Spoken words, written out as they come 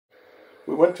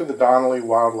We went to the Donnelley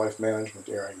Wildlife Management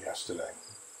Area yesterday.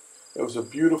 It was a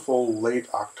beautiful late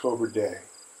October day,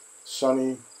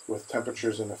 sunny with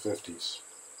temperatures in the 50s.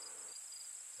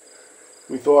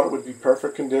 We thought it would be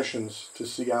perfect conditions to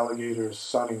see alligators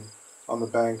sunning on the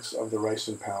banks of the rice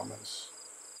impoundments.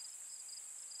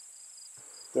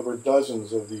 There were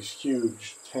dozens of these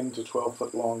huge 10 to 12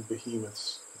 foot long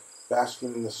behemoths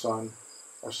basking in the sun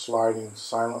or sliding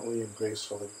silently and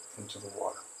gracefully into the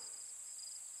water.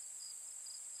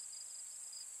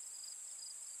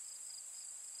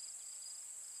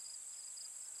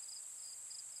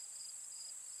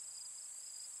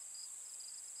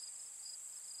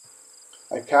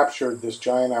 I captured this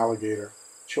giant alligator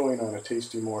chewing on a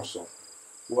tasty morsel.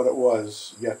 What it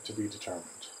was, yet to be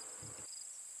determined.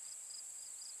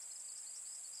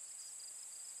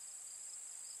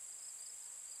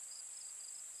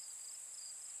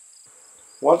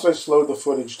 Once I slowed the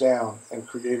footage down and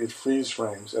created freeze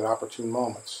frames at opportune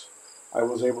moments, I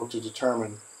was able to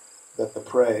determine that the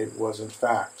prey was in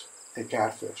fact a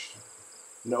catfish.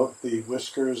 Note the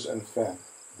whiskers and fin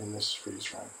in this freeze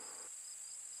frame.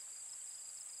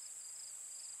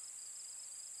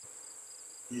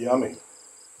 Yummy.